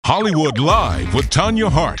Hollywood Live with Tanya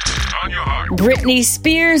Hart. Britney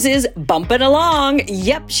Spears is bumping along.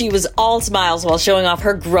 Yep, she was all smiles while showing off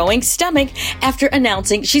her growing stomach after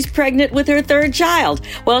announcing she's pregnant with her third child.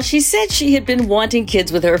 Well, she said she had been wanting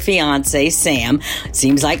kids with her fiance, Sam.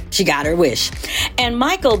 Seems like she got her wish. And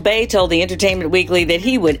Michael Bay told the Entertainment Weekly that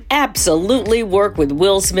he would absolutely work with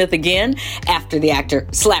Will Smith again after the actor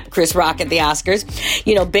slapped Chris Rock at the Oscars.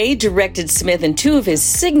 You know, Bay directed Smith in two of his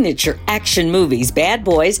signature action movies, Bad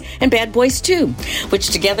Boys and Bad Boys 2, which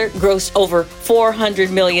together grossed over $400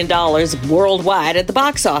 million worldwide at the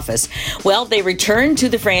box office. Well, they returned to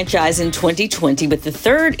the franchise in 2020 with the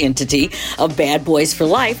third entity of Bad Boys for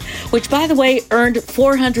Life, which, by the way, earned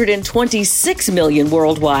 $426 million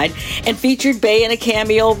worldwide and featured Bay in a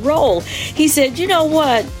cameo role. He said, "You know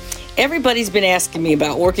what? Everybody's been asking me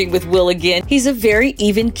about working with Will again. He's a very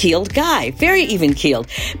even-keeled guy. Very even-keeled."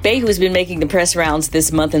 Bay, who has been making the press rounds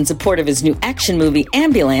this month in support of his new action movie,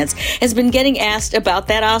 Ambulance, has been getting asked about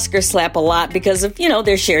that Oscar slap a lot because of,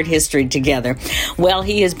 their shared history together. Well,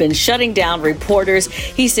 he has been shutting down reporters.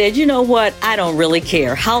 He said, "You know what? I don't really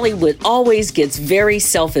care. Hollywood always gets very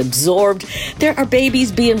self-absorbed. There are babies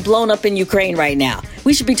being blown up in Ukraine right now.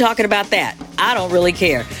 We should be talking about that. I don't really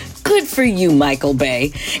care." Good for you, Michael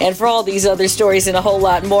Bay. And for all these other stories and a whole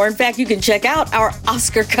lot more, in fact, you can check out our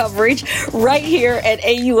Oscar coverage right here at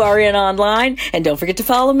AURN Online. And don't forget to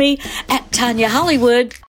follow me at Tanya Hollywood.